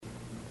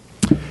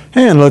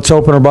And let's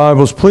open our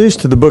Bibles, please,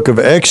 to the book of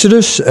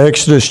Exodus,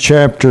 Exodus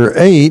chapter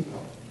 8.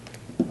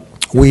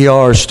 We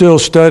are still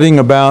studying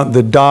about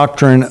the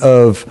doctrine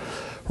of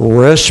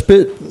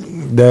respite,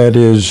 that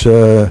is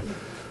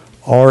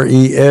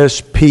R-E-S-P-I-T-E.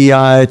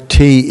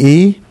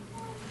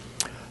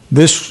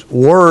 This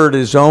word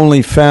is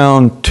only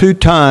found 2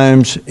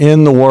 times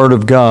in the Word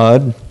of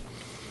God.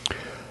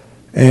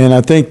 And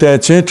I think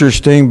that's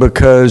interesting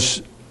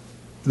because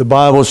the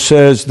Bible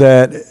says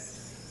that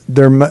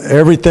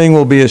everything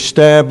will be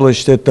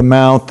established at the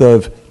mouth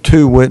of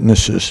 2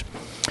 witnesses.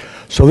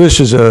 So this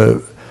is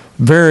a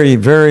very,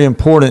 very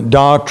important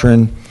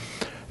doctrine.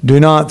 Do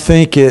not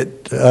think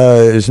it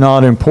is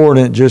not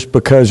important just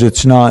because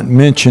it's not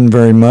mentioned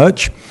very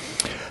much.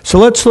 So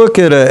let's look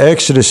at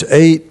Exodus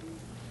 8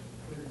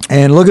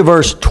 and look at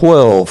verse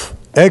 12.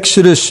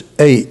 Exodus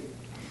 8,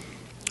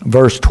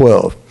 verse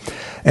 12.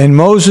 And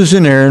Moses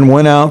and Aaron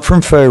went out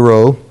from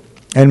Pharaoh,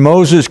 and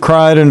Moses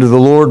cried unto the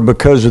Lord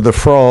because of the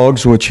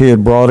frogs which he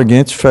had brought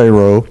against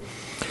Pharaoh.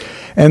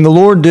 And the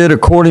Lord did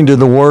according to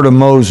the word of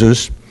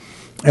Moses,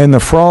 and the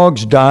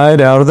frogs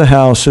died out of the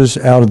houses,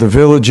 out of the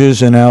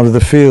villages, and out of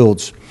the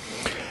fields.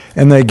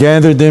 And they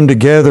gathered them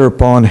together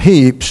upon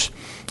heaps,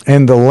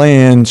 and the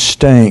land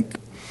stank.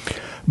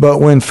 But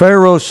when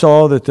Pharaoh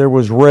saw that there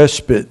was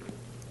respite,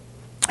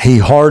 he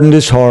hardened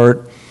his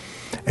heart,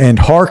 and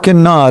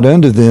hearkened not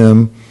unto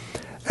them,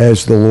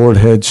 as the Lord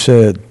had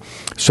said.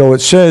 So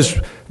it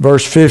says,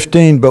 verse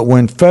 15, but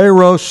when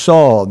Pharaoh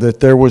saw that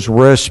there was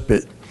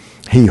respite,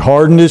 he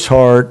hardened his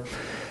heart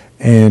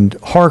and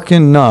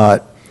hearkened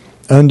not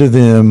unto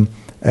them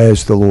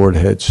as the Lord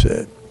had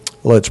said.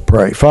 Let's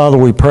pray. Father,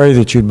 we pray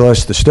that you'd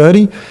bless the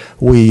study.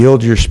 We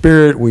yield your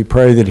Spirit. We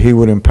pray that he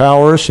would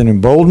empower us and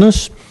embolden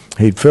us.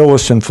 He'd fill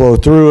us and flow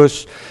through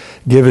us.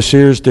 Give us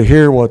ears to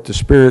hear what the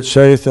Spirit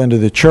saith unto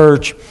the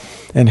church,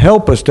 and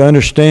help us to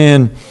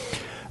understand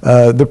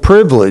the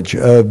privilege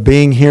of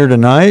being here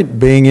tonight,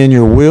 being in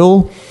your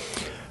will,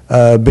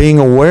 being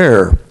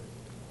aware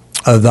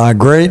of thy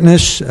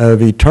greatness, of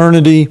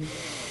eternity,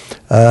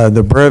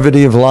 the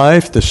brevity of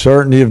life, the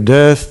certainty of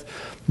death,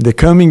 the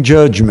coming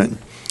judgment,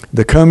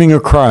 the coming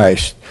of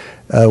Christ.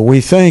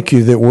 We thank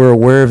you that we're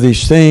aware of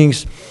these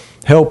things.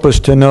 Help us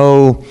to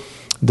know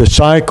the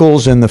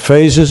cycles and the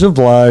phases of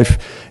life,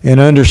 in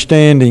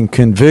understanding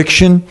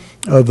conviction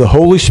of the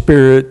Holy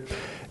Spirit,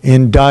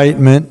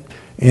 indictment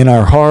in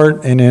our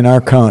heart and in our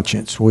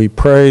conscience. We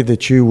pray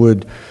that you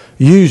would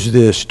use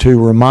this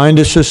to remind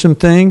us of some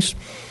things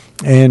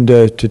and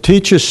to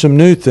teach us some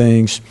new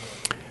things,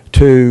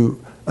 to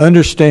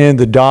understand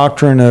the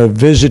doctrine of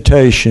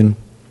visitation,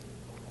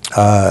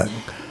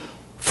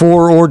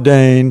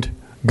 foreordained,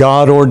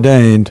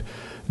 God-ordained,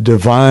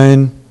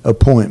 divine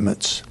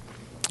appointments.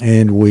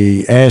 And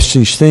we ask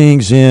these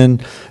things in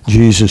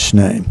Jesus'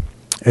 name.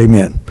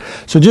 Amen.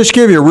 So just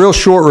give you a real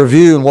short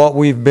review on what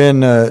we've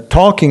been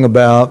talking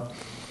about.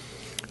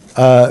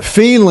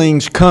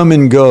 Feelings come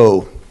and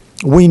go.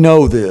 We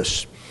know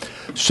this.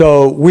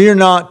 So we're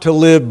not to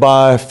live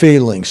by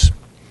feelings.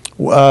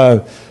 I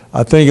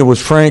think it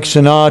was Frank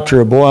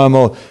Sinatra.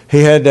 Boy,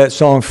 he had that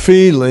song,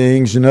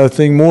 Feelings,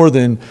 nothing more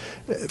than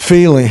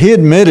feeling. He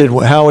admitted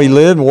how he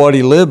lived and what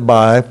he lived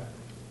by.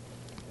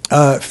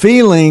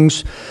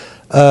 Feelings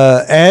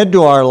add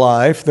to our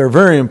life. They're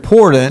very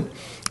important,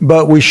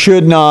 but we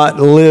should not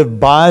live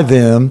by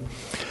them.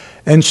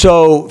 And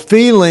so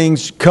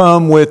feelings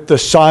come with the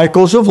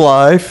cycles of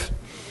life,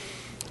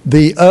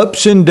 the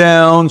ups and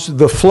downs,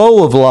 the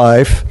flow of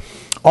life,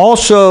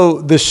 also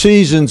the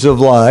seasons of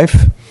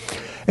life,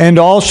 and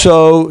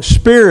also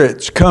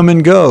spirits come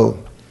and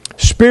go.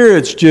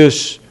 Spirits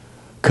just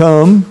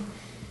come,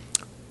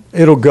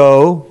 it'll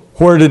go.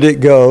 Where did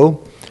it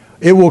go?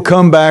 It will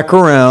come back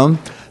around.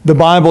 The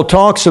Bible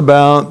talks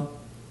about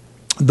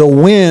the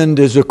wind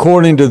is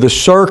according to the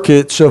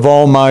circuits of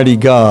Almighty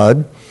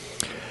God.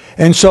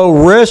 And so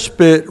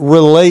respite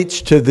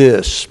relates to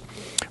this.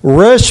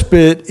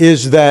 Respite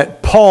is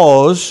that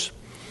pause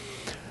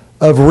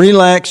of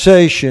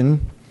relaxation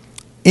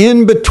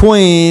in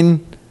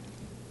between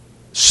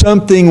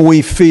something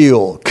we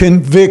feel,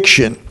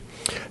 conviction.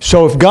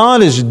 So if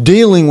God is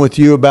dealing with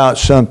you about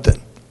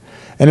something,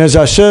 and as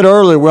I said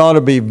earlier, we ought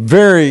to be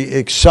very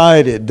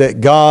excited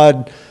that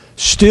God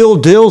still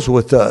deals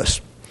with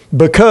us,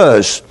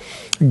 because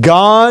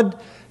God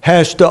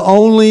has to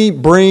only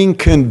bring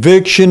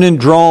conviction and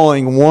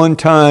drawing one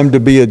time to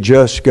be a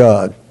just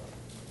God.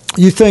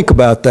 You think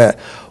about that.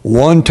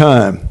 One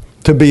time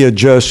to be a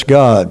just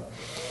God.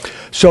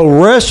 So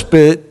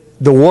respite,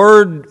 the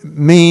word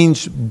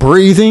means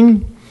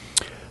breathing,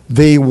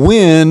 the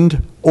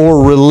wind,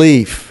 or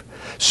relief.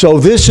 So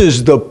this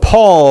is the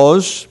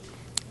pause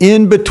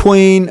in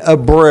between a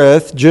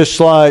breath, just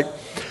like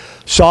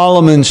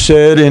Solomon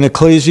said in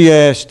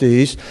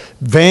Ecclesiastes,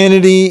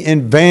 vanity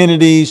and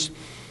vanities,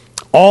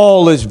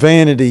 all is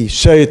vanity,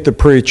 saith the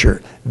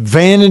preacher.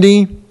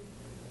 Vanity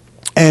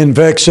and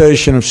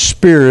vexation of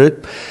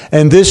spirit.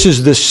 And this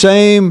is the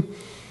same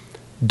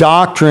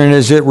doctrine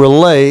as it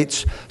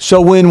relates. So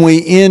when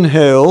we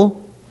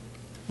inhale,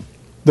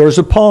 there's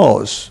a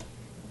pause.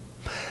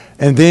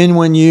 And then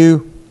when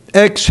you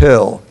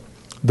exhale,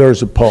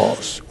 there's a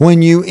pause.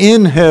 When you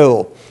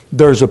inhale,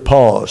 there's a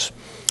pause.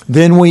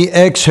 Then we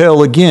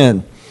exhale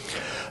again.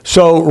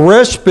 So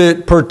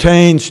respite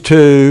pertains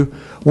to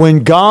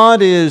when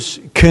God is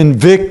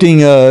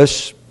convicting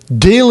us,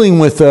 dealing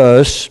with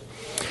us,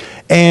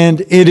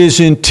 and it is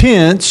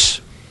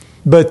intense,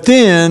 but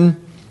then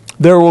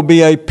there will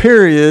be a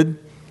period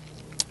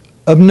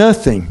of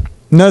nothing.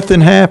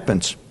 Nothing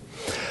happens.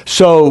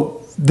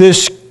 So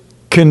this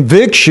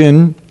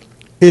conviction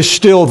is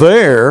still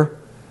there.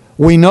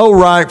 We know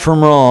right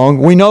from wrong.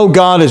 We know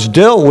God has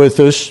dealt with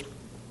us,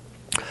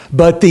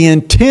 but the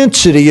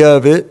intensity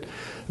of it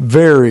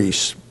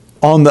varies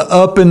on the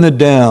up and the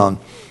down,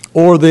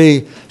 or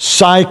the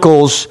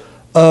cycles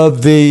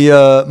of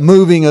the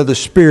moving of the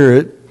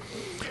Spirit.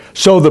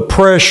 So the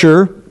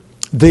pressure,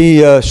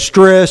 the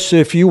stress,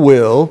 if you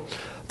will,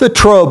 the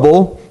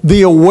trouble,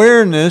 the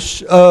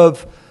awareness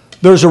of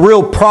there's a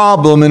real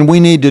problem and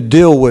we need to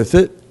deal with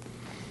it.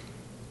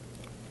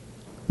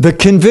 The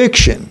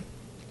conviction,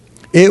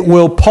 it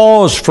will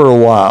pause for a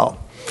while.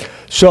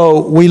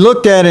 So we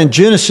looked at in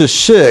Genesis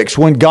 6,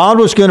 when God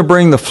was going to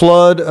bring the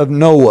flood of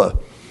Noah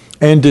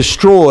and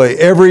destroy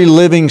every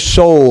living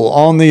soul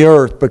on the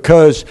earth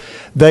because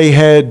they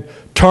had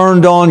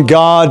turned on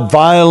God,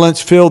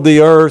 violence filled the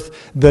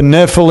earth, the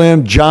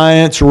Nephilim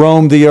giants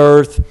roamed the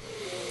earth.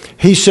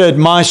 He said,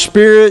 my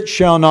spirit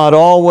shall not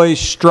always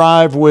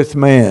strive with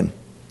man.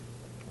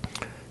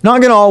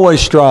 Not going to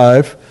always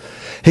strive.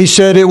 He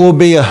said it will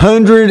be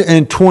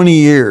 120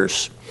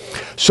 years.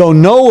 So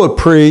Noah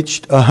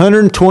preached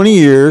 120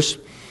 years.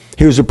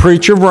 He was a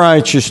preacher of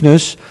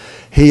righteousness.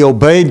 He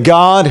obeyed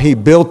God. He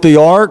built the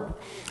ark.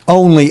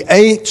 Only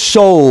 8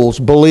 souls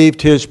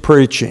believed his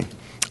preaching.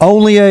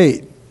 Only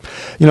 8.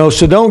 You know,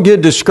 so don't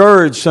get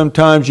discouraged.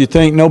 Sometimes you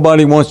think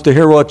nobody wants to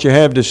hear what you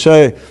have to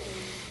say.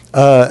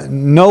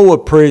 Noah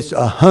preached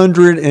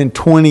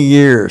 120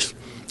 years.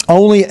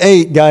 Only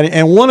 8 got it,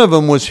 and one of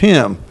them was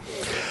him.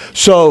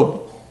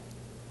 So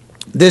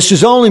this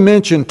is only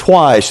mentioned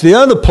twice. The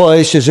other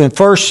place is in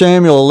 1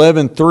 Samuel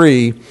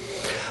 11:3,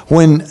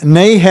 when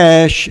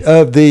Nahash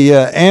of the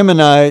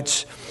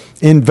Ammonites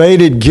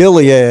invaded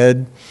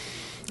Gilead.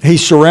 He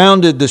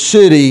surrounded the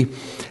city,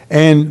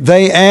 and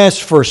they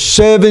asked for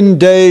 7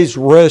 days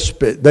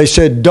respite. They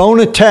said, don't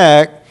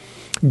attack,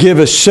 give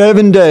us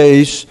 7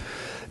 days,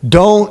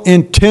 don't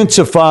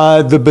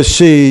intensify the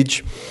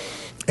besiege.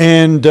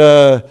 And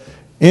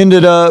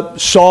ended up,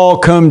 Saul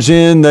comes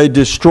in, they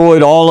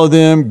destroyed all of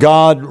them.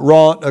 God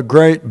wrought a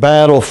great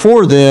battle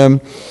for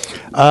them.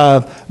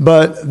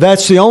 But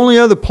that's the only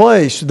other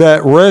place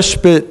that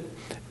respite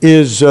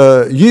is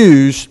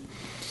used.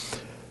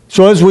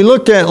 So as we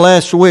looked at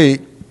last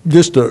week,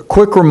 just a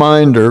quick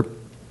reminder,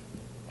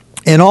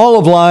 in all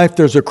of life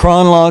there's a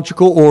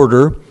chronological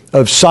order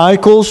of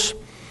cycles,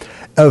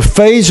 of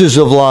phases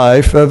of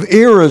life, of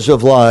eras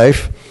of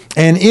life,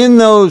 and in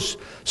those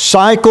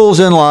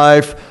cycles in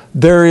life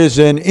there is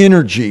an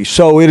energy.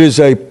 So it is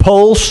a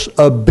pulse,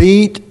 a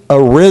beat,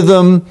 a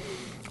rhythm,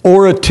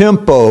 or a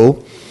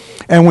tempo.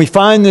 And we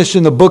find this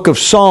in the book of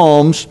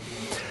Psalms.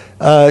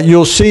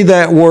 You'll see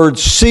that word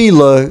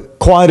Selah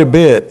quite a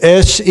bit.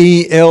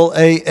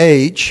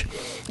 S-E-L-A-H.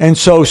 And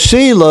so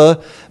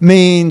Selah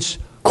means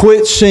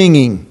quit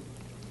singing.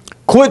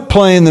 Quit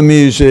playing the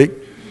music.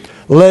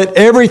 Let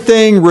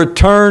everything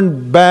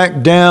return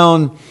back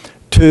down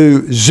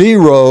to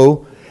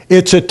zero.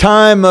 It's a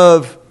time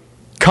of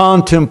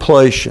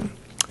contemplation.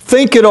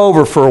 Think it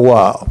over for a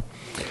while.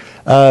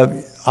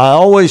 I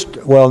always,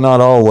 well,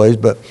 not always,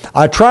 but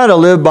I try to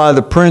live by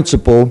the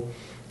principle,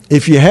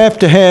 if you have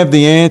to have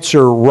the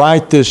answer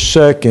right this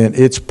second,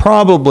 it's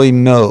probably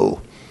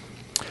no.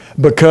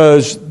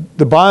 Because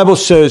the Bible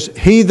says,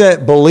 he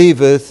that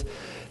believeth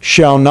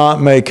shall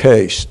not make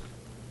haste.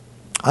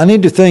 I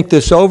need to think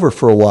this over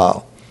for a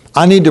while.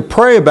 I need to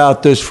pray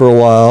about this for a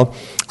while.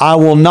 I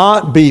will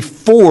not be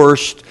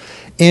forced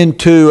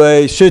into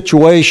a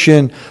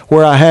situation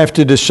where I have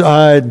to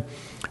decide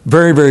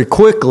very, very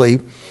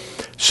quickly.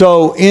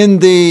 So in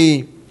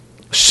the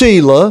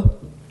Selah,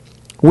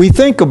 we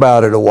think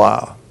about it a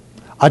while.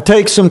 I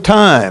take some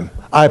time.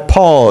 I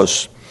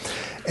pause.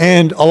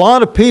 And a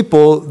lot of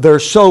people, they're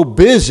so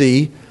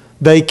busy,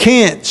 they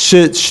can't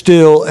sit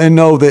still and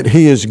know that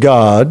He is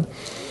God.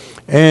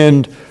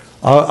 And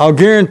I'll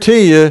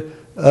guarantee you,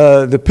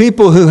 the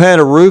people who had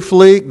a roof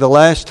leak the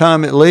last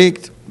time it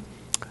leaked,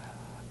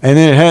 and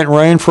then it hadn't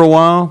rained for a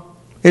while,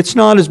 it's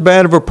not as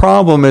bad of a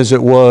problem as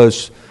it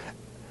was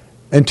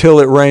until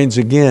it rains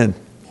again.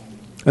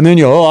 And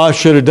then I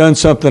should have done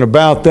something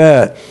about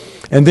that.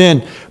 And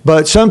then,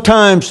 but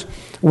sometimes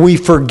we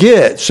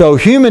forget. So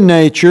human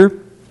nature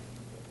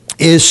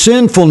is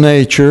sinful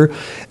nature,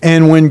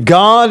 and when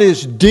God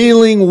is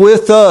dealing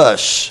with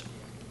us,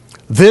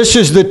 this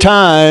is the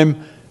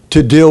time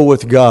to deal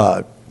with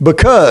God.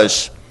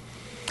 Because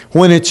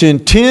when it's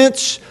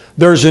intense,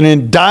 there's an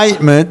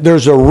indictment,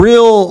 there's a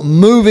real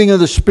moving of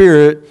the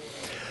Spirit.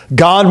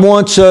 God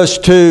wants us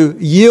to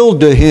yield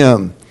to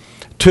Him,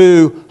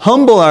 to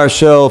humble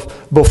ourselves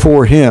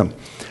before Him.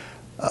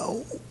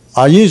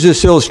 I use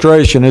this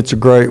illustration. It's a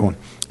great one.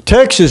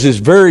 Texas is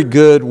very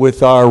good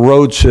with our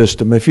road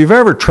system. If you've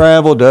ever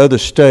traveled to other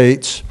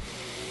states,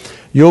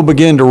 you'll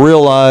begin to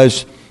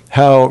realize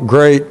how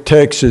great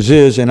Texas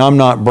is, and I'm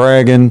not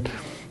bragging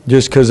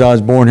just because I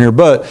was born here.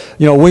 But,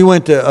 you know, we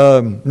went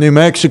to New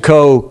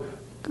Mexico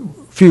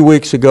a few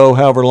weeks ago,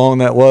 however long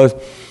that was.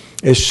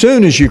 As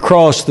soon as you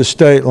cross the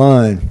state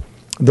line,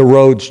 the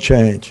roads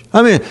change.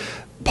 I mean,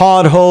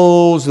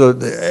 potholes,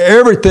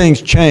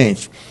 everything's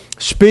changed.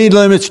 Speed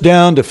limits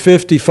down to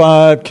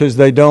 55 because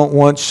they don't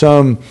want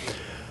some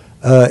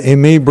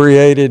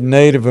inebriated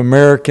Native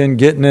American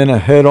getting in a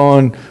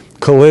head-on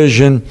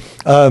collision.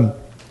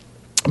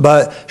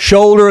 But they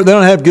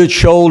don't have good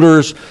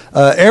shoulders.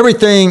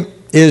 Everything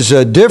is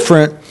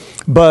different,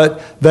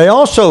 but they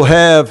also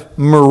have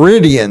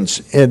meridians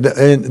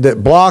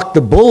that block the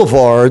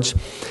boulevards.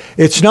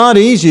 It's not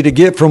easy to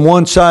get from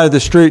one side of the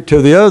street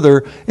to the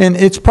other, and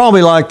it's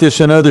probably like this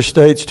in other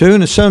states too,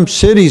 and in some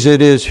cities it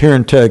is here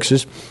in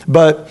Texas.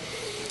 But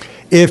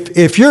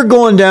if you're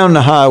going down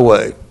the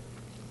highway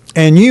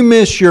and you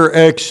miss your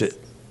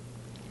exit,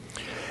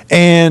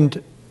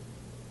 and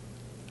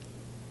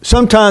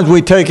sometimes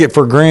we take it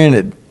for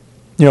granted.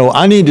 You know,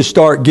 I need to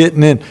start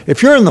getting in.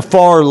 If you're in the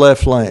far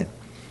left lane,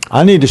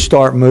 I need to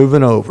start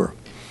moving over.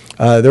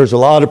 There's a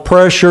lot of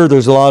pressure.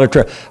 There's a lot of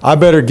traffic. I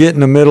better get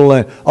in the middle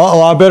lane.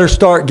 I better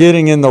start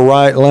getting in the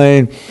right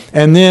lane.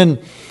 And then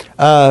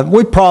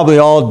we've probably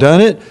all done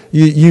it.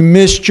 You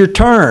missed your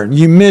turn.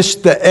 You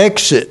missed the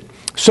exit.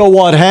 So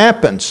what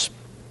happens?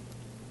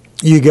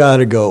 You got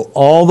to go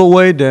all the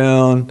way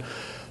down,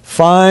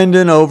 find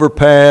an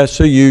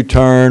overpass, a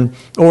U-turn,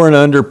 or an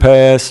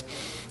underpass,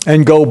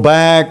 and go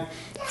back,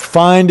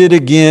 find it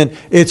again.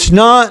 It's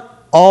not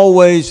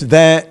always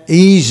that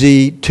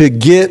easy to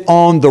get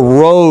on the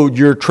road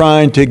you're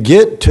trying to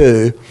get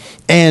to,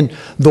 and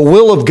the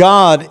will of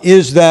God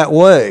is that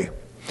way.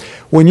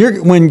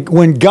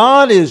 When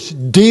God is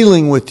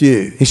dealing with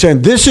you, He's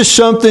saying, this is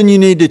something you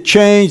need to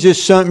change, this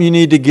is something you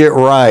need to get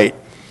right.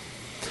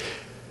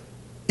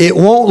 It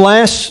won't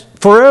last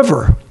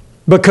forever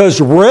because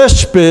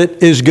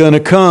respite is going to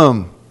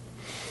come.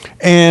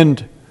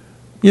 And,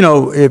 you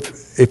know,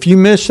 if you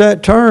miss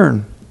that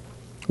turn,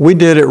 we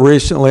did it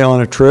recently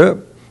on a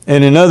trip.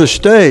 And in other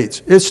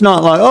states, it's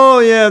not like, oh,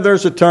 yeah,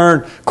 there's a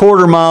turn,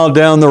 quarter mile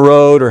down the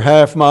road or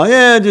half mile.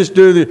 Yeah, just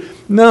do the.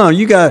 No,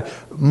 you got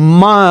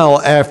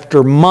mile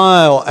after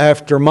mile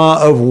after mile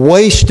of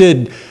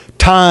wasted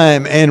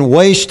time and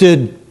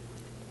wasted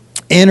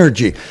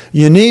energy.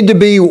 You need to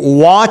be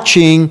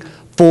watching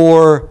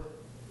for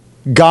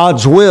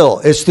God's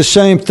will. It's the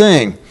same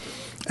thing.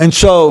 And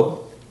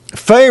so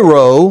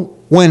Pharaoh,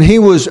 when he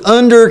was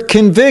under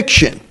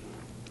conviction,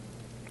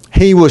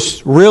 he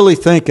was really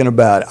thinking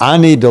about it. I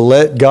need to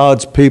let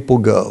God's people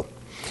go.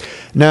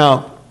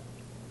 Now,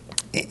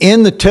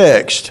 in the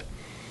text,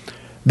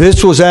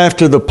 this was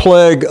after the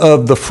plague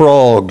of the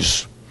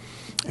frogs.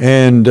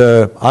 And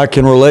I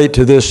can relate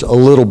to this a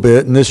little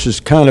bit, and this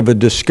is kind of a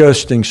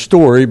disgusting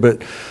story,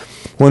 but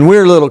when we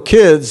were little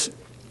kids,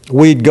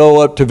 we'd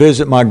go up to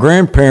visit my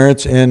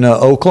grandparents in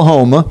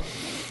Oklahoma,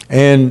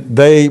 and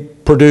they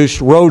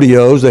produced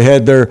rodeos. They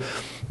had their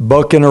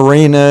bucking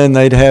arena, and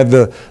they'd have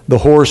the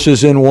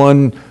horses in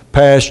one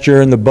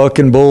pasture and the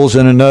bucking bulls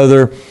in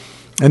another.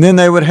 And then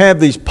they would have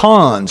these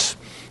ponds,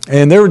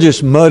 and they were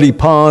just muddy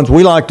ponds.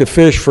 We liked to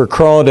fish for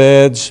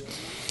crawdads,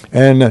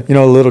 and you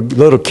know,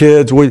 little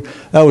kids.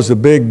 That was the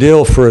big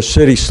deal for a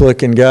city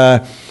slicking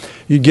guy.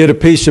 You'd get a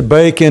piece of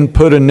bacon,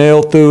 put a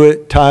nail through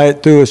it, tie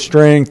it through a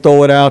string,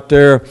 throw it out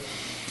there,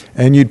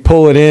 and you'd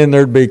pull it in.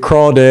 There'd be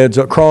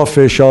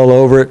crawfish all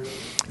over it,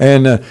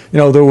 and you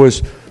know, there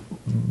was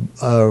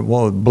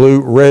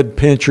red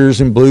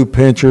pinchers and blue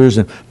pinchers,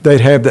 and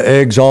they'd have the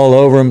eggs all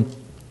over them.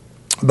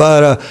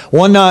 But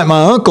one night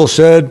my uncle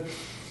said,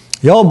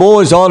 y'all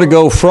boys ought to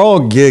go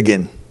frog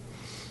gigging.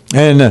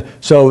 And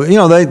so, you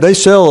know, they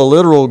sell a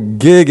literal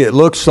gig. It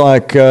looks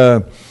like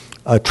a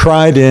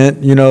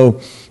trident, you know,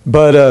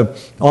 but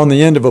on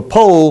the end of a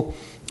pole,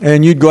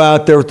 and you'd go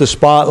out there with the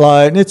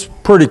spotlight, and it's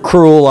pretty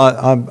cruel.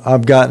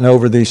 I've gotten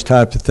over these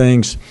types of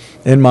things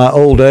in my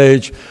old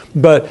age.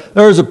 But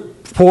there's a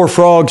poor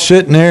frog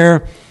sitting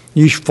there.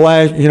 You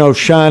flash, you know,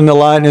 shine the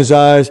light in his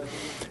eyes.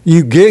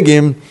 You gig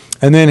him,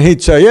 and then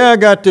he'd say, yeah, I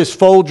got this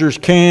Folgers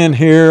can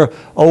here,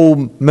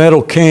 old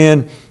metal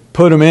can,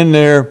 put him in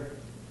there.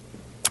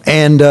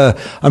 And I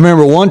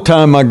remember one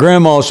time my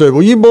grandma said,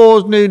 well, you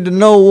boys need to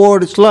know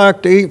what it's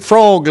like to eat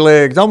frog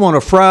legs. I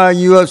want to fry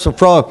you up some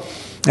frog.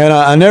 And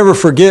I never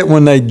forget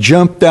when they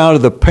jumped out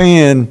of the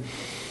pan,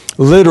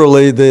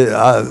 literally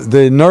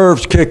the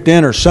nerves kicked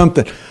in or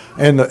something,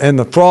 and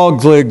the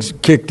frog legs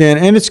kicked in.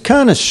 And it's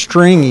kind of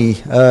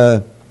stringy.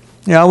 I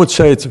would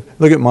say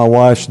look at my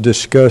wife's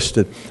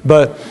disgusted.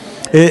 But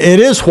it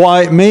is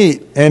white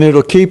meat, and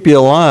it'll keep you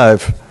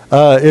alive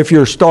if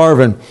you're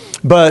starving.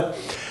 But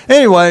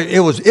anyway,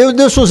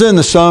 this was in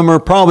the summer,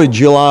 probably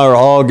July or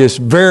August,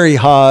 very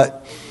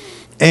hot.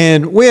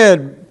 And we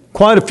had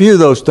quite a few of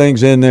those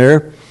things in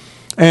there.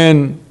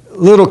 And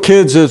little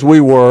kids as we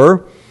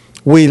were,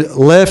 we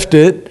left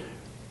it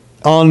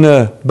on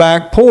the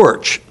back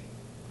porch.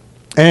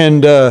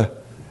 And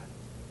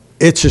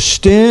it's a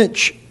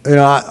stench. You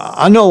know,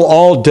 I know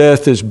all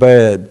death is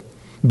bad,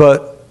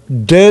 but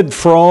dead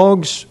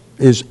frogs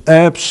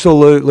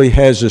absolutely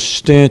has a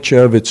stench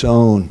of its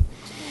own.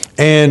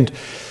 And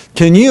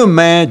can you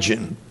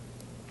imagine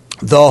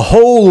the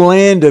whole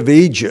land of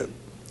Egypt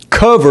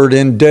covered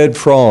in dead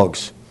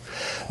frogs?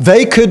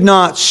 They could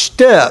not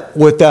step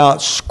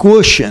without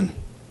squishing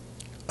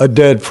a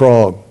dead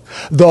frog.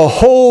 The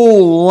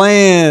whole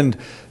land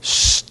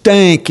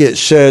stank, it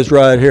says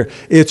right here.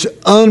 It's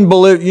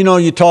unbelievable. You know,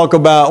 you talk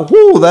about,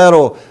 whoo,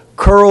 that'll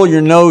curl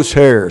your nose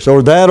hairs,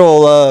 or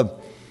that'll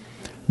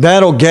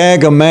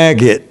gag a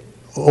maggot,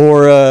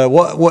 or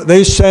what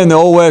they say in the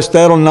Old West,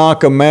 that'll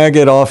knock a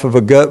maggot off of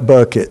a gut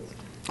bucket,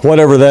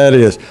 whatever that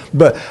is.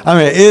 But I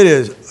mean,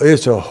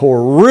 it's a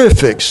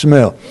horrific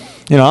smell.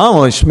 You know, I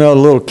only smelled a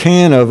little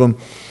can of them.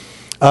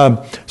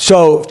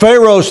 So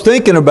Pharaoh's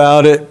thinking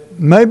about it.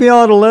 Maybe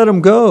I ought to let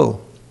them go.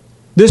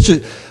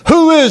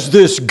 Who is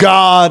this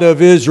God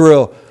of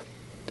Israel?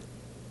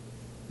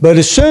 But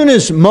as soon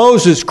as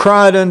Moses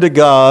cried unto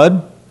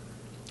God,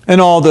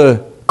 and all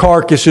the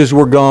carcasses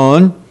were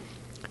gone,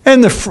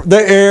 and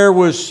the air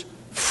was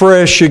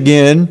fresh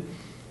again,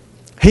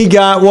 he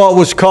got what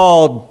was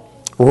called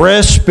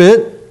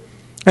respite.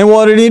 And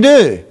what did he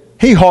do?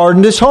 He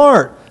hardened his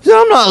heart. He said,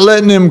 I'm not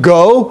letting them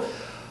go.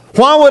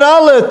 Why would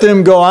I let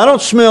them go? I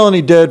don't smell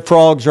any dead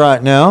frogs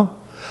right now.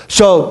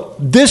 So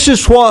this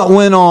is what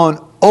went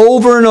on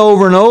over and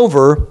over and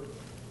over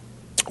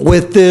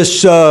with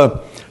this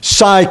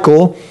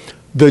cycle.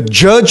 The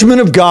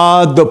judgment of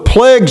God, the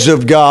plagues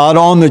of God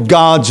on the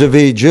gods of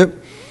Egypt.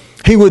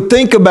 He would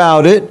think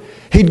about it.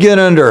 He'd get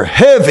under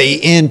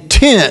heavy,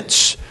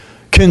 intense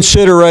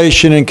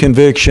consideration and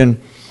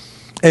conviction.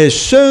 As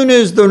soon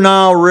as the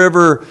Nile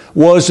River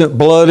wasn't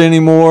blood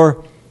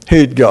anymore,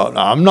 he'd go, no,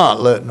 I'm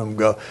not letting them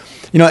go.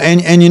 You know,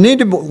 and you need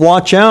to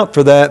watch out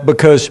for that,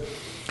 because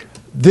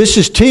this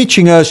is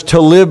teaching us to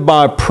live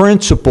by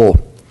principle,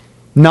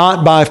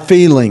 not by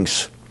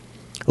feelings.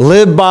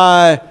 Live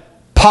by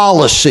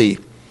policy,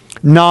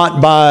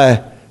 not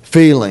by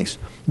feelings.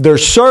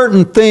 There's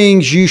certain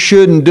things you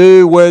shouldn't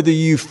do whether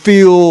you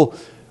feel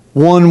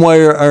one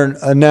way or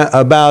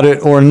about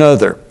it or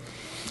another.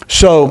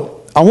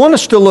 So I want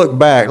us to look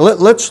back.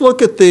 Let's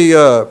look at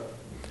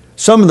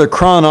some of the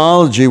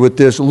chronology with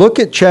this. Look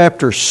at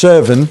chapter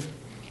 7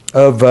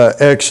 of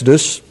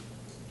Exodus.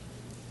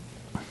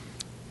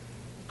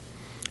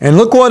 And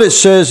look what it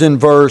says in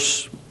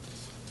verse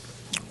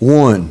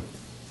 1.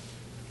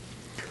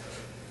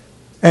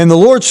 And the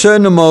Lord said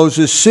unto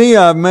Moses, See,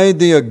 I have made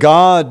thee a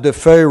god to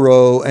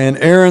Pharaoh, and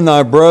Aaron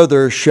thy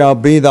brother shall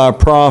be thy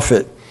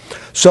prophet.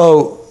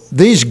 So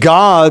these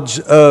gods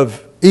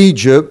of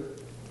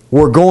Egypt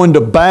were going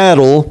to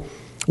battle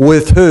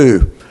with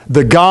who?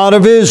 The God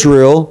of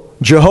Israel,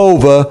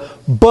 Jehovah,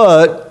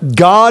 but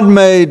God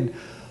made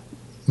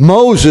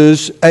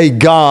Moses a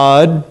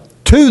god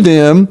to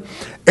them.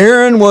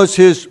 Aaron was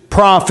his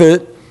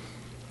prophet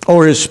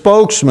or his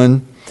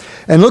spokesman.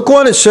 And look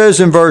what it says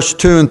in verse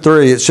 2 and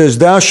 3. It says,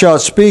 Thou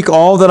shalt speak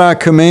all that I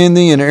command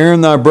thee, and Aaron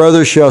thy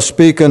brother shall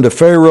speak unto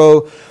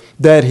Pharaoh,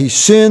 that he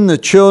send the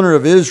children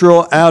of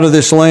Israel out of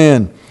this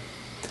land.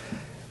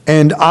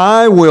 And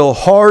I will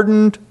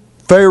harden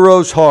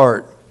Pharaoh's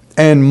heart,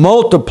 and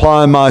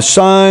multiply my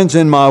signs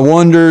and my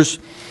wonders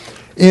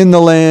in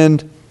the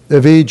land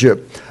of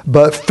Egypt.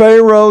 But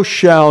Pharaoh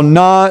shall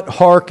not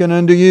hearken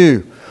unto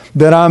you,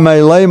 that I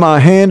may lay my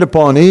hand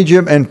upon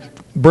Egypt, and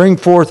bring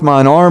forth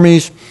mine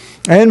armies,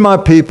 and my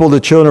people, the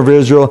children of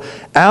Israel,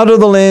 out of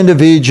the land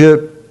of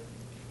Egypt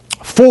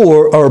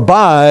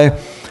by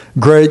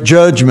great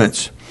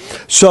judgments.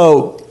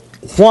 So,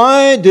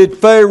 why did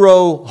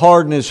Pharaoh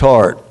harden his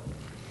heart?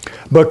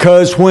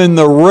 Because when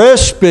the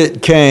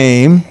respite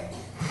came,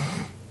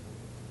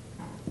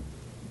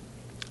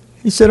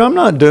 he said, I'm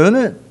not doing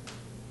it.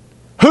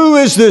 Who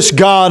is this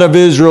God of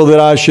Israel that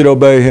I should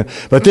obey him?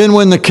 But then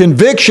when the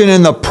conviction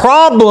and the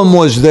problem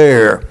was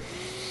there,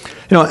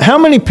 you know, how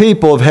many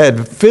people have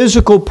had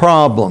physical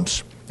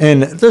problems,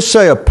 and let's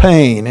say a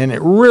pain, and it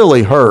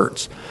really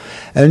hurts,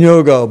 and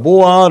you'll go,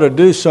 boy, I ought to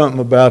do something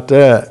about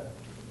that.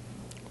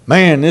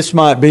 Man, this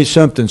might be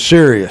something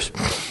serious.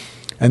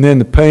 And then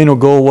the pain will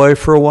go away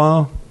for a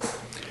while,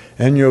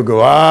 and you'll go,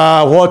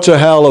 what's a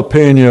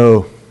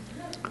jalapeno?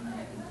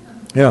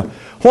 Yeah,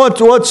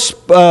 what's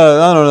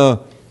I don't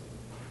know,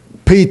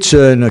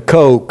 pizza and a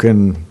Coke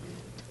and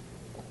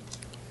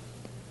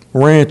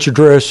ranch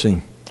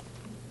dressing.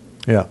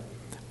 Yeah.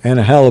 And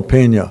a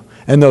jalapeno,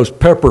 and those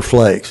pepper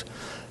flakes.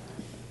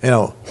 You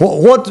know,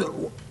 what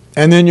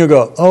and then you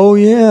go, oh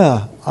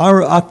yeah,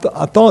 I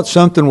thought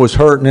something was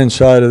hurting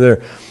inside of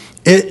there.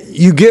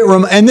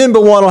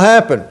 But what'll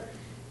happen?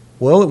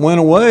 Well, it went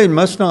away. It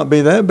must not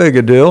be that big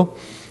a deal.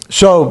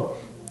 So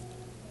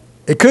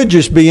it could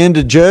just be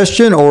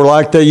indigestion, or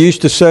like they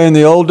used to say in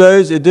the old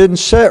days, it didn't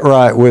set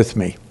right with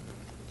me.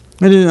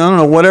 I don't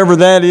know, whatever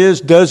that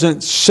is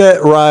doesn't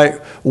set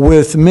right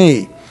with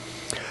me.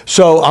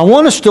 So I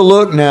want us to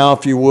look now,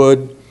 if you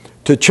would,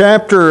 to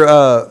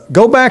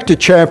go back to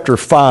chapter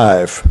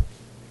 5.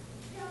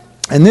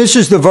 And this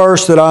is the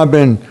verse that I've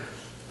been,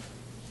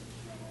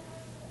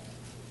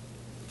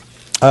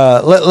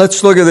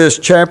 let's look at this,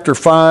 chapter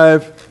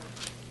 5.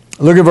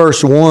 Look at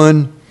verse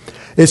 1.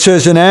 It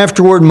says, "And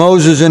afterward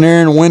Moses and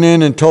Aaron went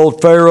in and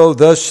told Pharaoh,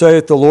 Thus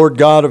saith the Lord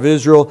God of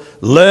Israel,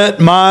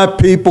 Let my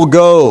people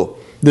go,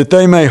 that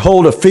they may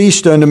hold a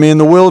feast unto me in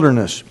the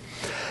wilderness.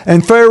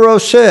 And Pharaoh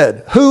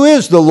said, Who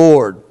is the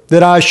Lord,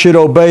 that I should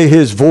obey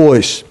his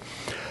voice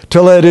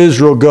to let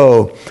Israel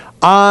go?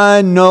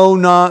 I know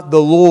not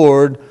the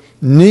Lord,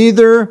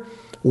 neither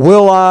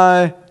will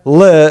I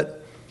let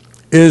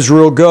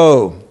Israel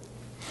go."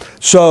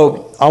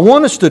 So I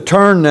want us to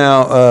turn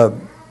now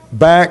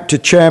back to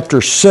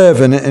chapter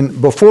 7,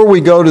 and before we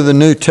go to the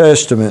New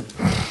Testament,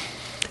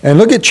 and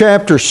look at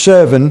chapter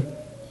 7,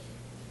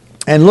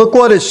 and look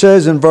what it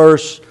says in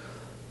verse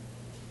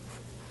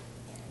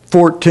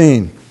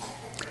 14.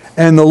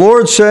 "And the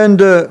Lord said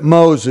unto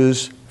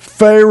Moses,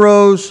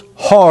 Pharaoh's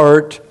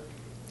heart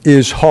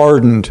is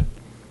hardened.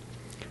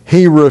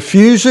 He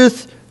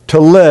refuseth to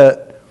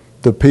let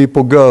the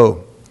people go."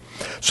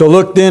 So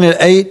look then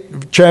at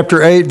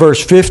chapter 8, verse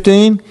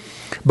 15.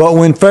 "But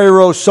when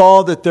Pharaoh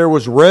saw that there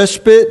was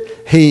respite,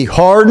 he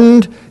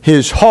hardened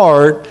his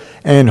heart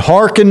and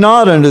hearkened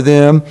not unto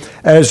them,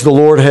 as the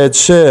Lord had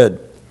said."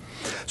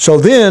 So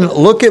then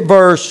look at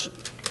verse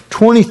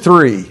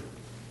 23.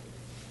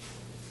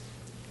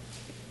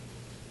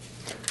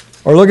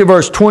 Or look at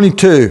verse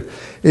 22.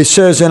 It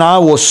says, "And I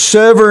will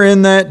sever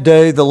in that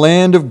day the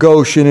land of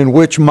Goshen, in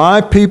which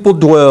my people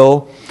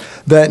dwell,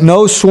 that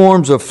no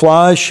swarms of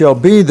flies shall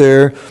be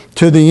there,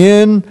 to the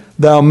end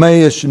thou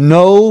mayest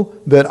know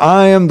that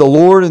I am the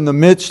Lord in the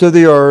midst of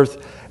the earth,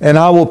 and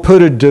I will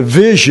put a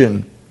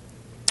division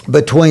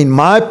between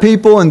my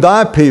people and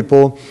thy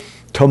people.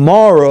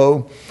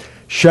 Tomorrow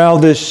shall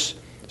this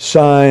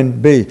sign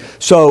be."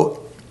 So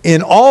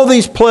in all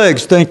these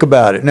plagues, think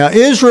about it. Now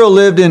Israel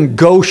lived in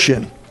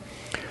Goshen.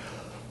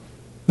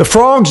 The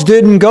frogs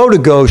didn't go to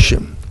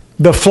Goshen.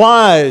 The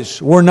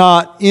flies were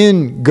not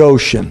in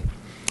Goshen.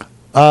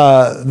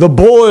 The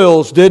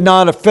boils did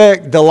not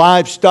affect the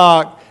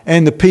livestock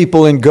and the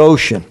people in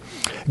Goshen.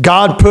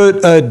 God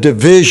put a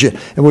division.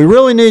 And we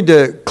really need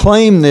to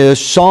claim this,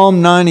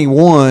 Psalm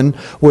 91,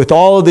 with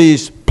all of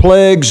these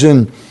plagues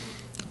and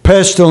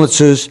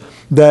pestilences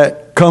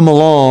that come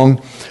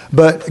along.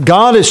 But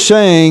God is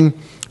saying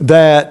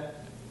that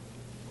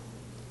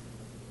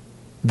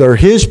they're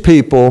His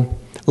people.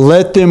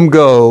 Let them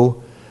go.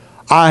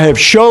 I have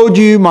showed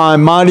you my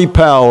mighty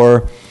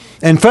power.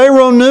 And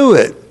Pharaoh knew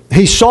it.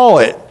 He saw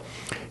it.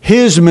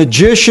 His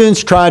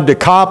magicians tried to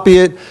copy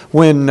it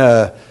when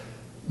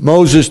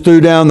Moses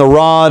threw down the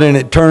rod and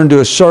it turned to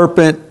a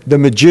serpent. The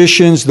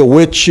magicians, the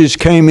witches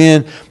came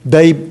in.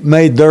 They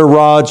made their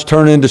rods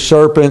turn into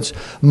serpents.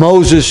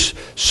 Moses'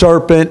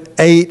 serpent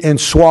ate and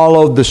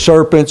swallowed the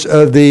serpents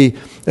of the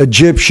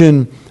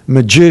Egyptian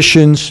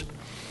magicians.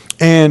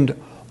 And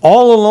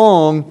all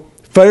along,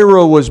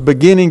 Pharaoh was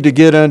beginning to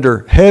get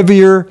under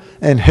heavier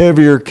and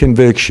heavier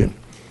conviction.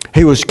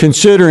 He was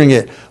considering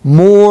it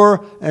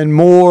more and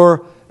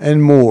more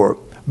and more.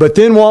 But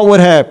then what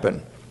would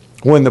happen?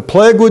 When the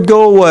plague would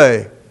go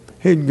away,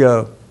 he'd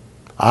go,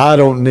 I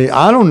don't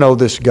know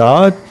this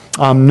God.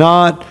 I'm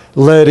not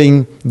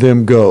letting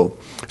them go.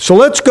 So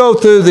let's go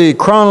through the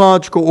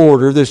chronological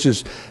order. This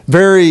is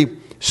very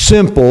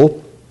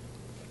simple,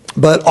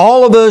 but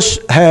all of us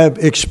have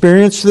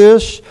experienced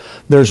this.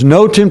 There's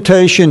no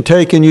temptation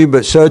taken you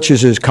but such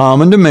as is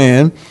common to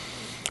man.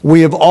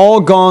 We have all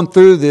gone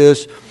through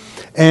this.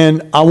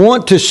 And I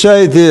want to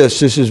say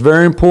this is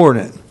very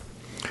important.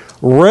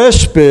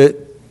 Respite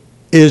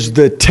is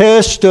the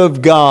test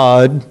of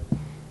God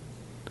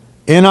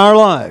in our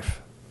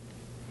life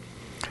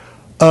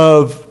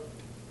of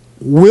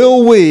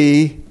will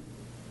we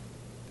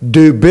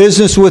do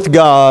business with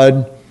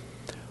God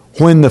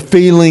when the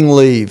feeling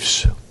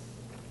leaves,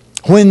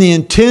 when the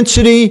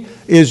intensity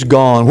is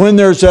gone, when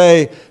there's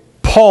a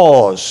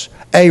pause,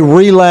 a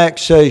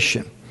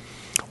relaxation.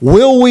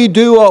 Will we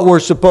do what we're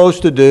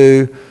supposed to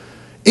do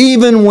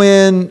even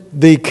when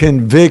the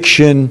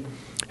conviction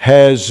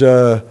has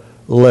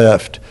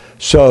left?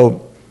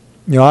 So,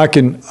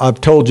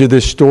 I've told you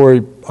this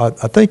story, I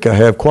think I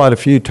have quite a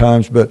few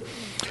times, but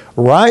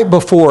right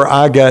before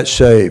I got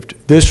saved,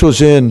 this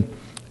was in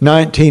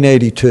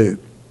 1982,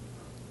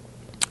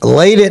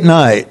 late at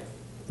night,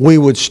 we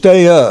would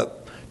stay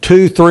up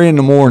 2, 3 in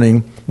the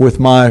morning with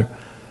my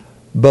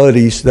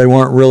buddies, they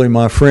weren't really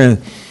my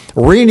friends,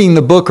 reading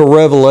the book of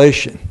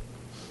Revelation.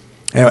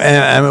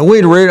 And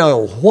we'd read,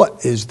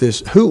 what is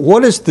this?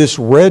 What is this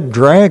red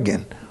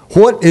dragon?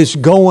 What is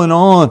going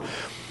on?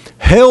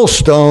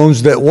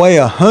 Hailstones that weigh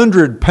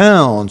 100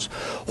 pounds.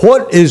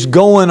 What is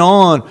going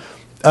on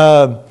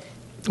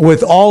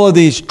with all of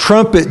these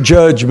trumpet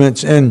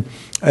judgments and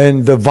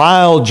the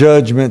vial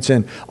judgments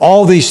and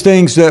all these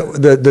things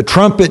that the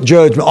trumpet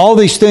judgment, all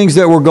these things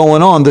that were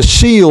going on, the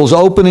seals,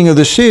 opening of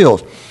the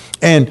seals.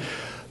 And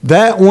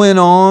that went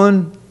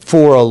on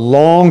for a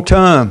long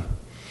time.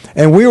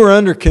 And we were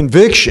under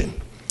conviction.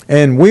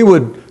 And we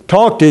would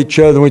talk to each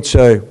other and we'd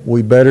say,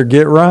 we better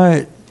get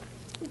right.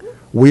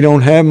 We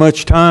don't have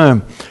much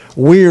time.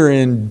 We are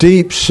in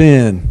deep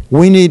sin.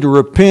 We need to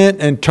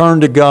repent and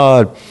turn to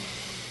God.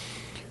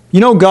 You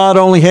know, God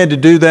only had to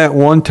do that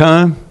one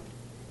time.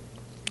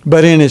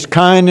 But in His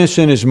kindness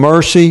and His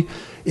mercy,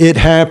 it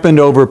happened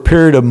over a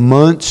period of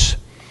months,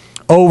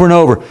 over and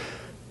over.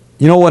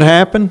 You know what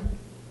happened?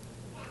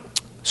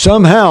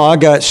 Somehow I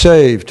got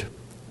saved.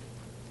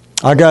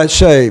 I got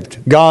saved.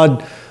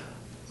 God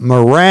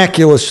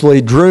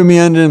miraculously drew me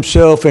unto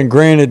Himself and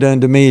granted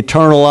unto me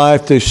eternal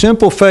life through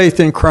simple faith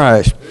in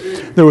Christ.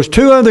 There was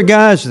two other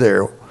guys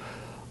there.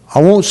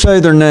 I won't say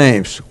their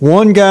names.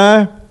 One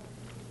guy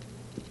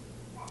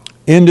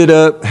ended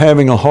up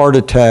having a heart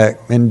attack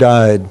and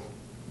died.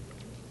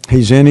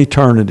 He's in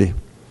eternity.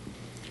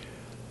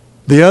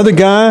 The other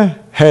guy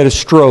had a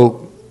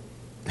stroke.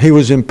 He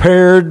was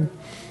impaired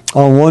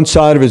on one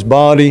side of his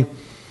body.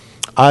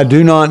 I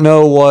do not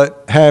know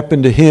what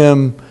happened to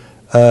him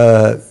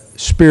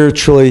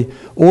spiritually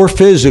or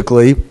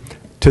physically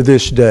to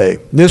this day.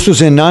 This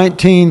was in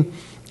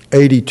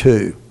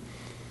 1982.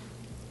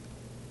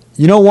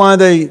 You know why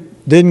they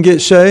didn't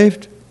get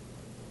saved?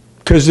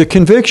 Because the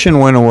conviction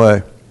went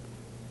away.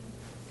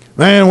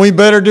 Man, we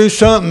better do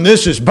something.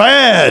 This is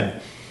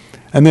bad.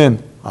 And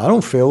then, I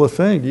don't feel a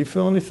thing. Do you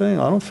feel anything?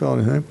 I don't feel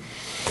anything.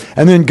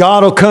 And then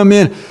God will come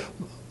in.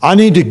 I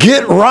need to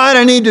get right.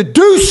 I need to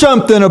do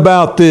something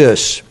about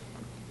this.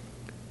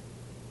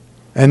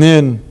 And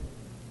then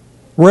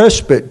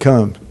respite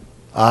comes.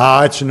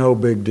 It's no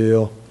big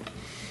deal.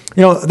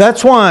 You know,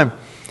 that's why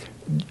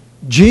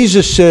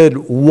Jesus said,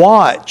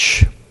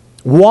 watch.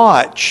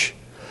 Watch.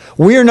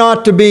 We are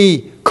not to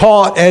be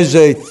caught as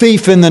a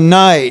thief in the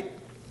night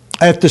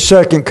at the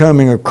second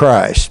coming of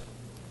Christ.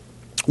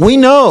 We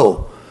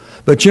know.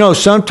 But you know,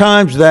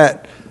 sometimes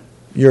that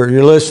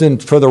you're listening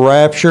for the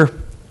rapture,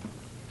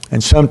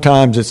 and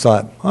sometimes it's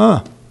like,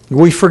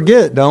 we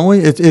forget, don't we?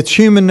 It's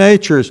human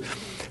nature, it's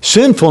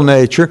sinful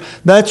nature.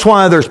 That's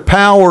why there's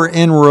power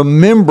in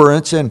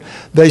remembrance, and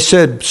they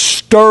said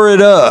stir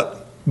it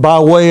up by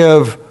way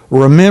of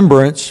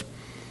remembrance.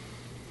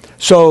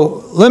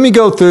 So let me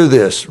go through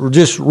this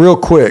just real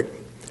quick.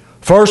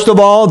 First of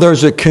all,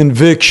 there's a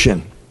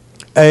conviction,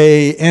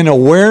 an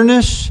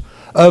awareness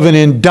of an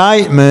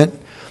indictment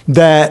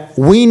that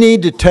we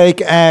need to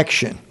take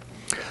action.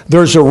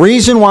 There's a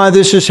reason why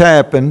this has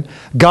happened.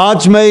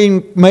 God's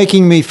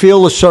making me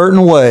feel a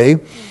certain way.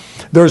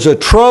 There's a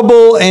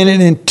trouble and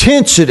an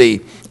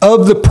intensity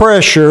of the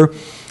pressure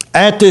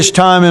at this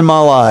time in my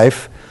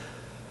life.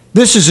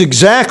 This is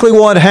exactly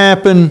what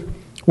happened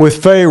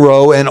with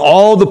Pharaoh and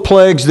all the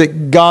plagues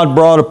that God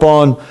brought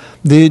upon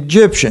the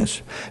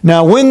Egyptians.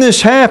 Now, when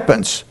this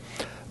happens,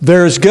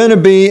 there's going to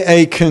be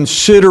a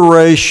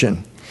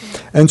consideration.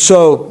 And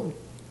so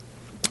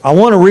I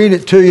want to read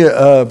it to you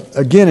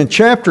again in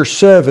chapter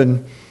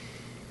 7,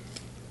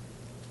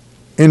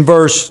 in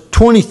verse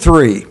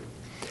 23.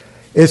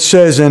 It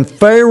says, and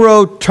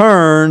Pharaoh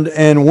turned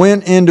and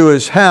went into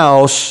his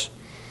house,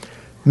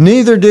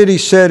 neither did he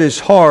set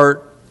his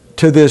heart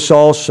to this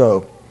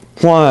also.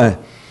 Why?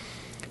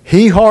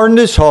 He hardened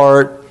his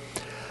heart.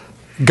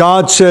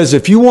 God says,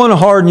 if you want to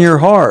harden your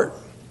heart,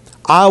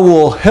 I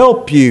will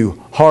help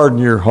you harden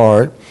your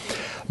heart.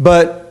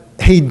 But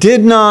he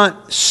did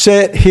not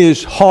set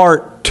his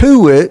heart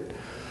to it.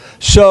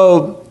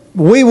 So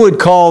we would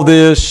call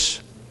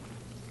this,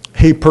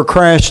 he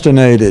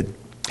procrastinated.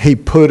 He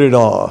put it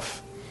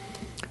off.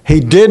 He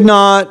did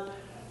not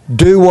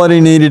do what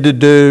he needed to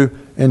do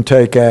and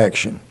take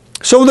action.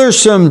 So there's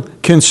some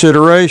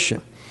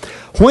consideration.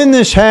 When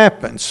this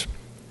happens,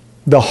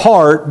 the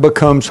heart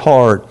becomes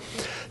hard.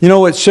 You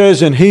know, it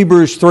says in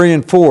Hebrews 3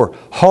 and 4,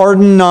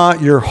 harden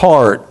not your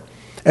heart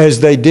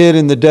as they did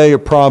in the day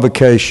of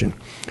provocation.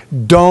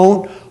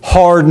 Don't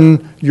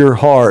harden your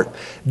heart.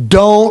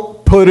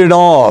 Don't put it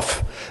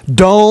off.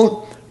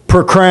 Don't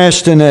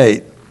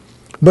procrastinate.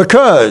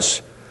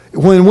 Because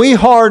when we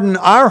harden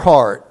our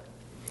heart,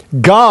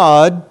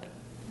 God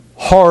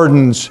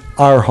hardens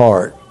our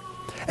heart.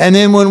 And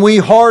then when we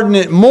harden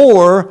it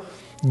more,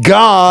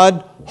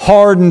 God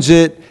hardens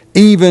it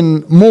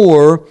even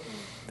more.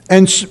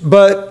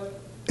 But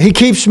He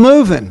keeps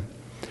moving.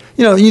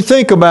 You know, you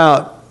think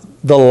about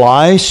the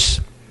lice,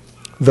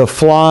 the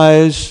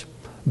flies,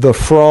 the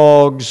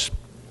frogs,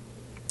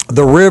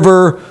 the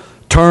river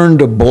turned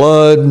to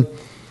blood,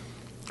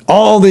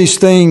 all these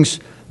things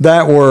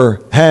that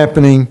were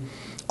happening,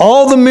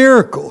 all the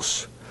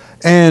miracles.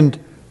 And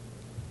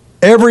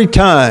every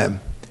time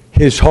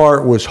his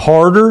heart was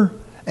harder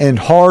and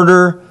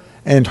harder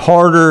and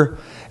harder.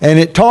 And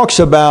it talks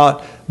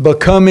about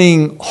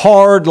becoming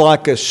hard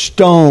like a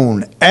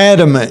stone,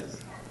 adamant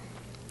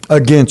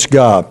against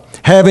God,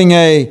 having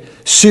a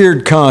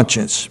seared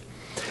conscience.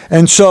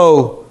 And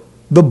so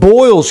the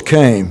boils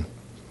came.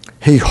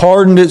 He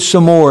hardened it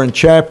some more in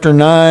chapter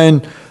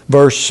 9,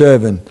 verse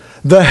 7.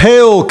 The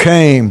hail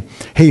came.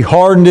 He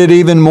hardened it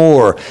even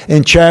more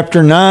in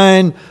chapter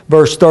 9,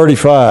 verse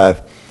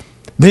 35.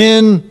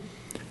 Then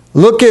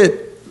look at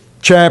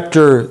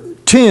chapter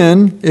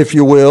 10, if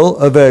you will,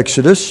 of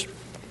Exodus.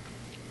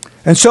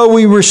 And so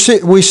we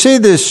see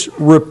this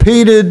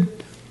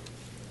repeated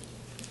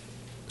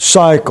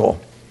cycle.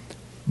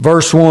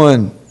 Verse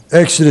 1,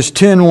 Exodus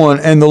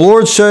 10:1, and the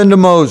Lord said unto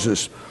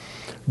Moses,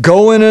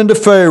 go in unto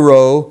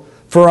Pharaoh,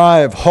 for I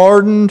have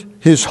hardened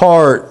his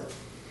heart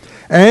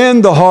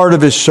and the heart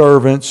of his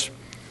servants,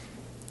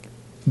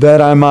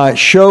 that I might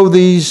show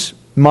these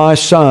my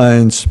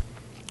signs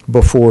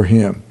before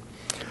him.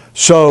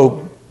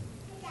 So,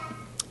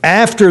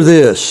 after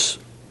this,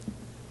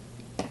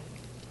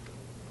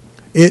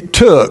 it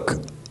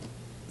took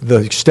the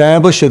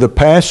establishment of the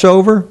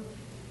Passover,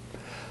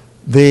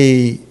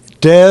 the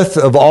death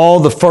of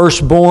all the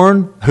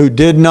firstborn who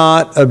did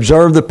not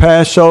observe the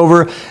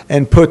Passover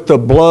and put the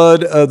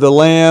blood of the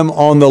lamb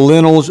on the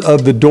lintels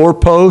of the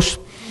doorpost.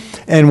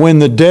 And when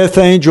the death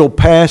angel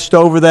passed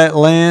over that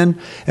land,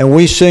 and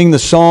we sing the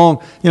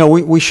song,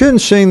 we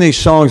shouldn't sing these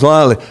songs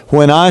lightly.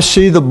 When I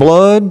see the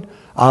blood,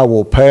 I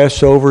will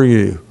pass over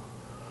you.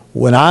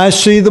 When I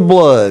see the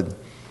blood,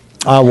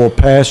 I will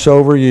pass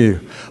over you.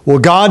 Well,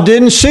 God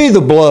didn't see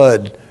the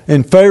blood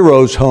in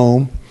Pharaoh's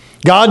home.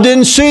 God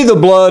didn't see the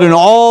blood in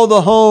all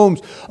the homes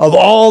of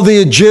all the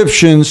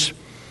Egyptians.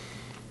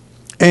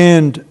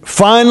 And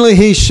finally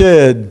he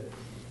said,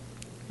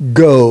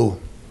 go.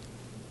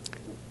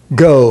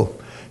 Go.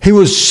 He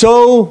was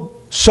so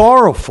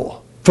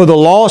sorrowful for the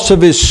loss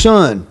of his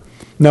son.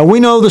 Now we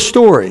know the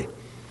story.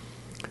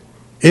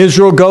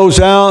 Israel goes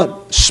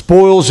out,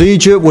 spoils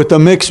Egypt with a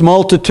mixed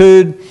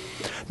multitude.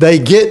 They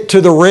get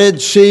to the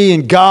Red Sea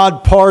and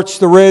God parts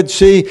the Red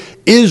Sea.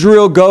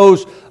 Israel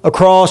goes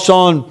across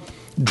on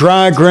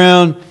dry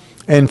ground,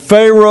 and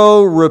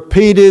Pharaoh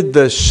repeated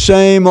the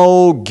same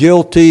old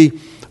guilty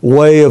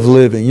way of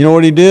living. You know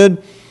what he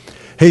did?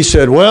 He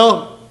said,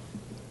 well,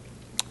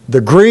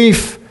 the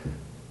grief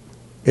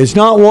is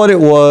not what it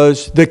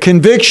was. The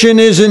conviction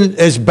isn't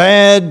as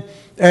bad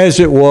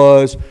as it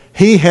was.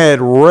 He had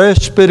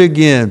respite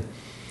again.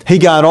 He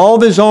got all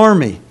of his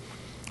army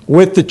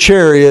with the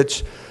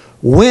chariots,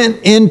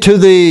 went into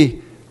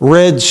the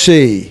Red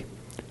Sea,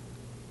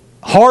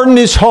 hardened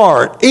his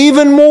heart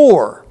even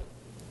more,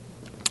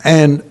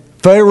 and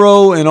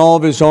Pharaoh and all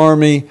of his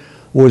army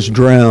was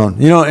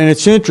drowned. And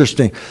it's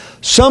interesting.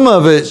 Some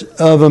of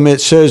them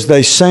it says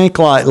they sank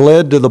like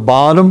lead to the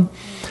bottom,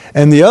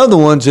 and the other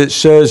ones it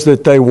says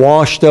that they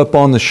washed up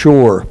on the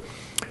shore.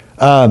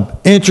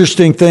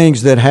 Interesting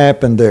things that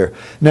happened there.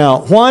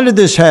 Now, why did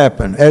this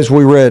happen as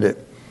we read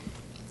it?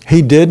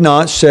 He did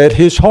not set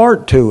his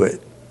heart to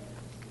it.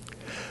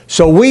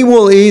 So we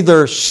will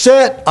either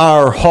set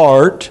our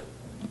heart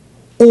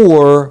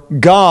or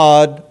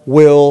God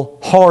will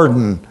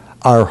harden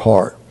our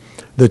heart.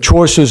 The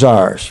choice is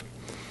ours.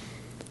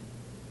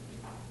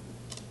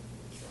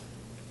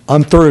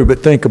 I'm through,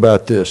 but think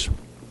about this.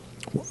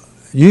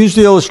 Use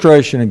the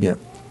illustration again.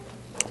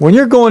 When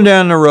you're going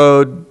down the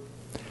road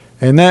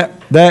and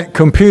that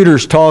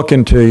computer's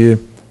talking to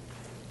you,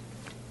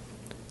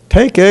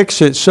 take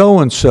exit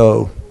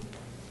so-and-so.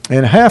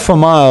 And half a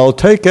mile,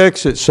 take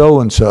exit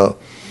so-and-so.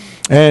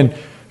 And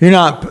you're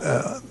not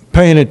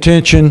paying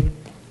attention,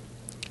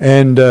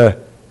 and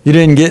you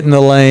didn't get in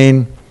the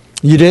lane.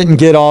 You didn't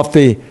get off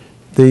the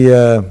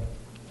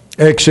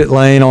exit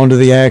lane onto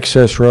the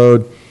access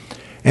road.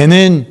 And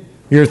then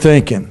you're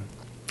thinking,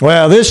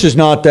 well, this is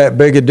not that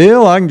big a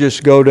deal. I can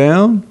just go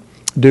down,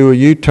 do a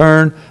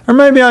U-turn, or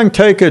maybe I can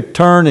take a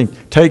turn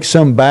and take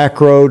some back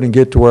road and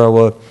get to where I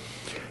was.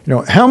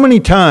 How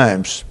many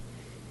times?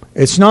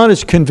 It's not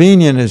as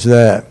convenient as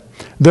that.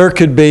 There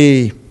could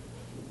be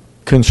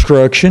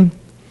construction.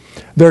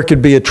 There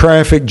could be a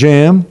traffic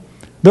jam.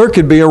 There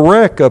could be a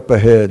wreck up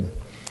ahead.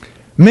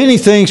 Many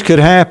things could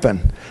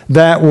happen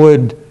that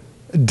would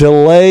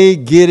delay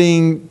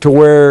getting to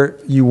where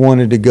you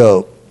wanted to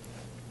go.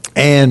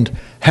 And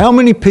how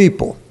many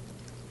people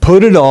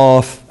put it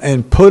off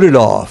and put it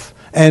off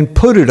and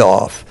put it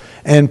off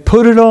and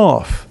put it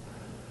off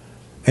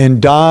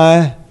and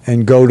die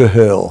and go to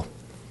hell?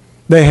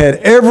 They had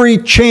every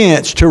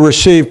chance to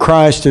receive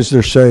Christ as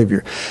their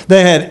Savior.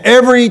 They had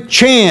every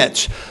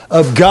chance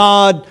of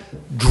God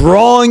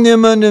drawing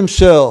them unto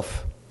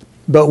Himself.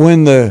 But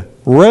when the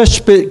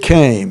respite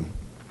came,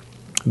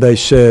 they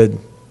said,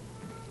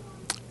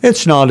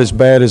 it's not as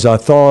bad as I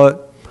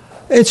thought.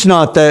 It's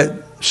not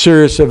that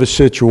serious of a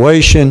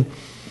situation.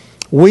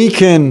 We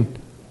can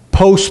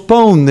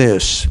postpone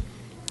this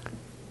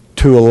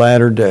to a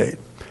latter date.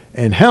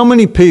 And how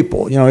many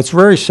people, it's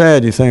very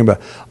sad you think about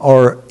it,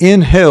 are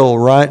in hell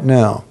right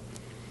now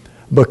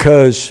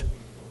because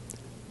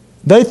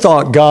they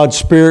thought God's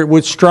Spirit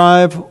would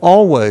strive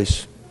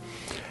always.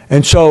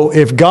 And so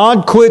if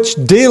God quits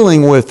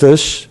dealing with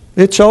us,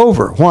 it's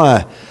over.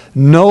 Why?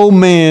 No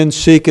man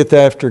seeketh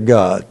after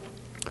God.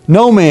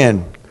 No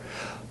man.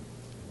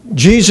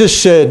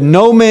 Jesus said,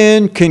 no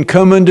man can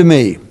come unto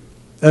me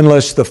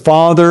unless the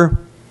Father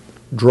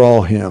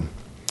draw him.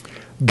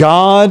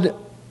 God,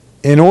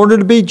 in order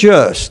to be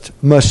just,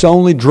 must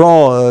only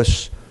draw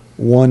us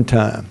one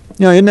time.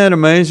 Isn't that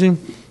amazing?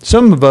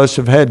 Some of us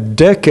have had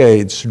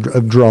decades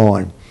of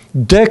drawing.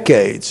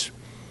 Decades.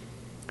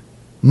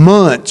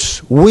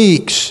 months,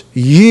 weeks,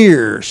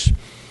 years.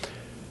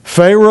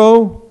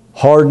 Pharaoh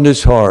hardened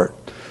his heart.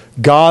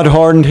 God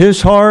hardened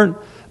his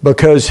heart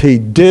because he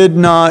did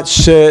not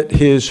set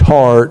his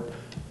heart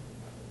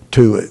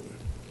to it.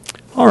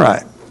 All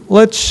right,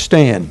 let's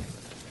stand.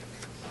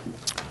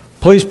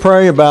 Please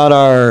pray about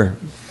our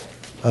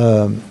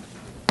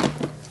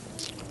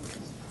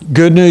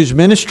Good News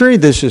Ministry.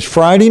 This is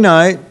Friday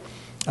night.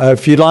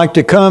 If you'd like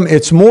to come,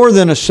 it's more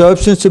than a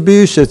substance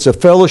abuse. It's a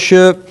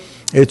fellowship.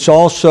 It's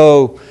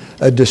also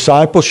a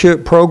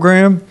discipleship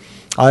program.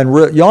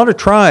 You ought to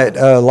try it.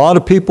 A lot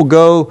of people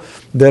go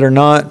that are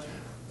not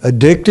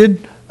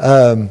addicted,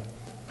 though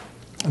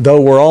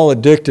we're all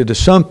addicted to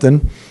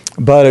something.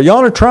 But you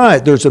ought to try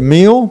it. There's a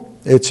meal.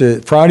 It's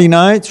at Friday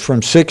nights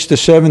from 6 to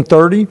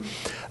 7:30.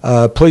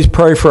 Please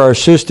pray for our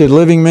assisted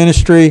living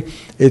ministry.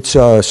 It's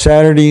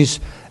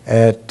Saturdays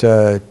at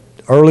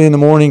early in the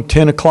morning,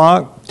 10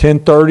 o'clock,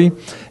 10:30.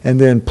 And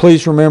then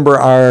please remember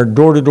our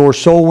door-to-door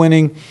soul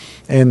winning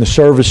and the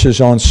services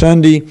on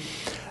Sunday.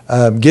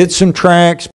 Get some tracts.